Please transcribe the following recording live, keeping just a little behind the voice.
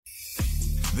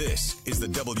This is the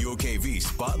WOKV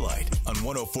Spotlight on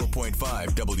 104.5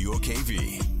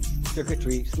 WOKV. Trick or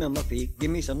treat, smell my feet, give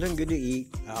me something good to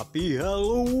eat. Happy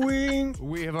Halloween!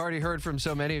 We have already heard from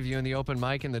so many of you in the open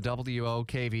mic in the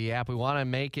WOKV app. We want to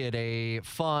make it a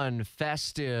fun,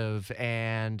 festive,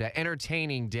 and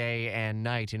entertaining day and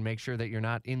night and make sure that you're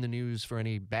not in the news for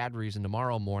any bad reason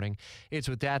tomorrow morning. It's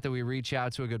with that we reach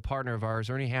out to a good partner of ours,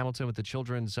 Ernie Hamilton with the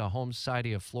Children's Home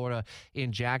Society of Florida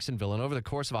in Jacksonville. And over the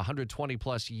course of 120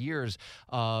 plus years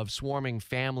of swarming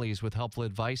families with helpful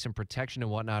advice and protection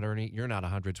and whatnot, Ernie, you're not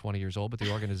 120 years old, but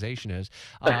the organization is.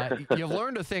 You've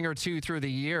learned a thing or two through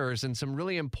the years and some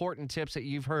really important tips that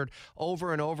you've heard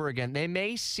over and over again. They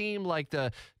may seem like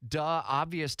the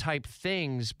obvious type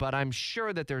things, but I'm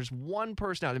sure that there's one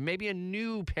person out there, maybe a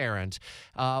new parent.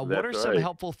 What are some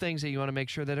helpful things that you want to make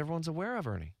sure that everyone's aware of,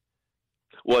 Ernie?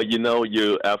 Well,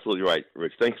 you're absolutely right,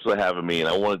 Rich. Thanks for having me. And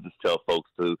I want to just tell folks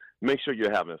to make sure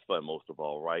you're having fun most of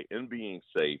all, right? And being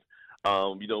safe.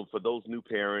 For those new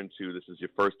parents who this is your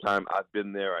first time, I've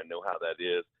been there. I know how that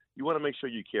is. You want to make sure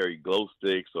you carry glow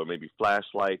sticks or maybe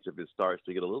flashlights if it starts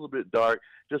to get a little bit dark,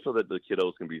 just so that the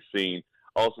kiddos can be seen.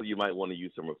 Also, you might want to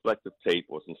use some reflective tape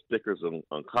or some stickers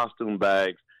on costume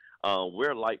bags.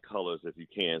 Wear light colors if you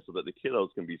can so that the kiddos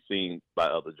can be seen by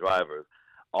other drivers.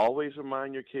 Always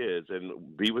remind your kids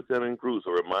and be with them in groups,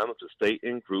 or remind them to stay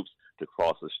in groups to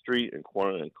cross the street and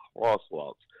corner and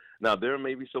crosswalks. Now, there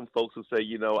may be some folks who say,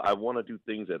 I want to do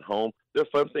things at home. There are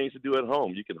fun things to do at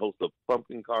home. You can host a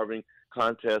pumpkin carving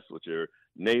contest with your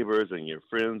neighbors and your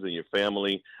friends and your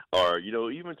family, or,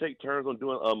 even take turns on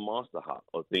doing a monster hop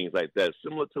or things like that,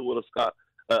 similar to what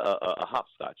a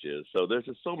hopscotch is. So there's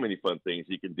just so many fun things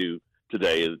you can do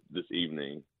today, this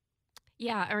evening.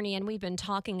 Yeah, Ernie, and we've been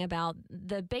talking about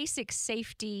the basic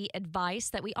safety advice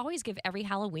that we always give every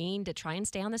Halloween to try and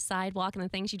stay on the sidewalk, and the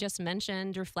things you just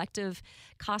mentioned, reflective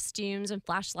costumes and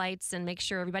flashlights, and make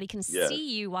sure everybody can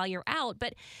see you while you're out.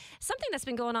 But something that's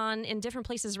been going on in different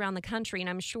places around the country, and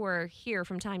I'm sure here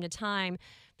from time to time,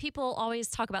 people always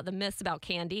talk about the myths about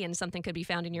candy and something could be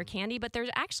found in your candy, but there's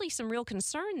actually some real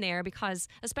concern there because,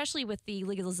 especially with the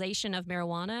legalization of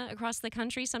marijuana across the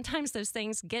country, sometimes those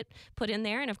things get put in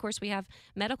there. And, of course, we have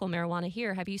medical marijuana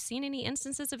here. Have you seen any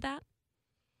instances of that?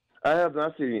 I have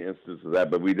not seen any instances of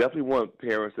that, but we definitely want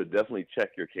parents to definitely check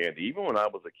your candy. Even when I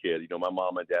was a kid, my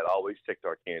mom and dad always checked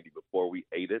our candy before we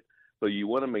ate it. So you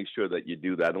want to make sure that you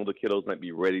do that. I know the kiddos might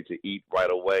be ready to eat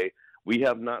right away. We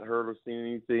have not heard or seen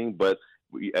anything, but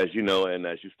as you know, and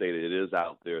as you stated, it is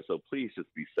out there. So please just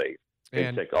be safe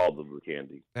and check all of the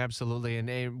candy. Absolutely.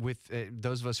 And with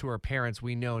those of us who are parents,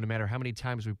 we know no matter how many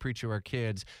times we preach to our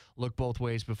kids, look both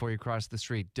ways before you cross the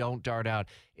street. Don't dart out.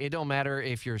 It don't matter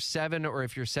if you're 7 or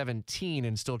if you're 17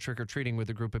 and still trick-or-treating with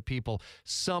a group of people.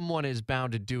 Someone is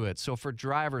bound to do it. So for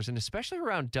drivers, and especially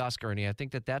around dusk, Ernie, I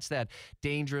think that's that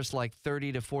dangerous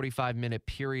 30 to 45-minute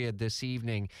period this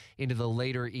evening into the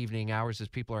later evening hours as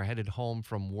people are headed home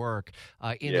from work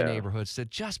in the neighborhoods to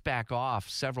just back off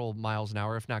several miles an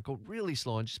hour, if not go really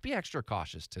slow, and just be extra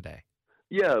cautious today.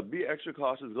 Yeah, be extra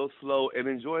cautious, go slow, and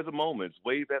enjoy the moments.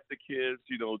 Wave at the kids,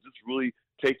 just really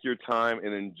take your time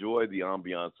and enjoy the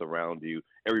ambiance around you.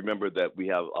 And remember that we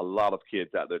have a lot of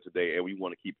kids out there today, and we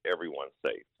want to keep everyone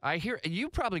safe. I hear you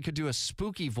probably could do a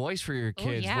spooky voice for your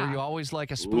kids. Were you always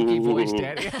like a spooky voice,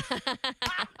 Daddy?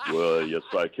 Well, yes,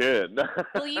 I can.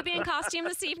 Will you be in costume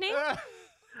this evening?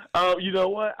 You know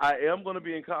what? I am going to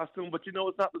be in costume, but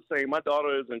it's not the same. My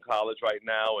daughter is in college right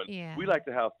now, and we like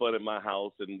to have fun in my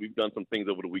house, and we've done some things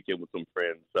over the weekend with some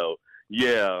friends. So,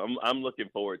 I'm looking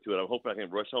forward to it. I'm hoping I can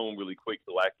rush home really quick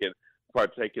so I can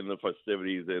partake in the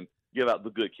festivities and give out the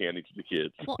good candy to the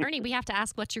kids. Well, Ernie, we have to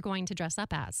ask what you're going to dress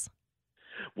up as.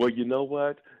 Well, you know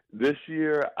what? This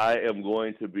year I am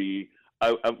going to be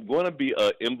I'm going to be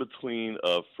in between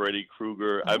Freddy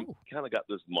Krueger. I've kind of got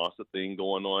this monster thing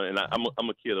going on, and I'm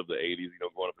a kid of the 80s,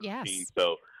 growing up as a teen.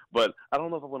 So, but I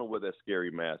don't know if I want to wear that scary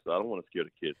mask. So I don't want to scare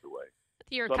the kids away.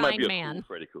 You're so a kind man. Cool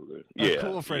Freddy Krueger.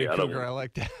 Cool Freddy Krueger. I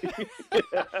like that.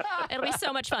 It'll be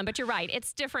so much fun. But you're right.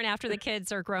 It's different after the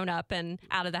kids are grown up and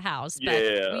out of the house. But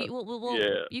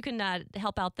you can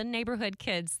help out the neighborhood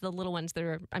kids, the little ones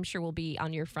that I'm sure will be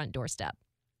on your front doorstep.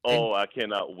 Oh, I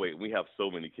cannot wait. We have so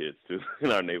many kids, too,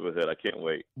 in our neighborhood. I can't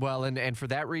wait. Well, and for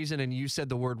that reason, and you said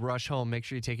the word rush home, make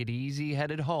sure you take it easy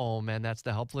headed home, and that's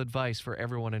the helpful advice for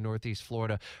everyone in Northeast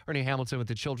Florida. Ernie Hamilton with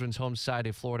the Children's Home Society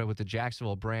of Florida with the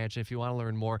Jacksonville branch. And if you want to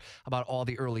learn more about all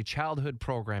the early childhood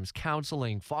programs,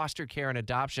 counseling, foster care, and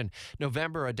adoption,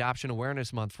 November Adoption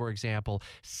Awareness Month, for example,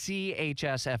 chsfl.org.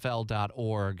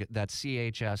 That's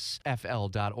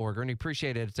chsfl.org. Ernie,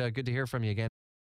 appreciate it. It's good to hear from you again.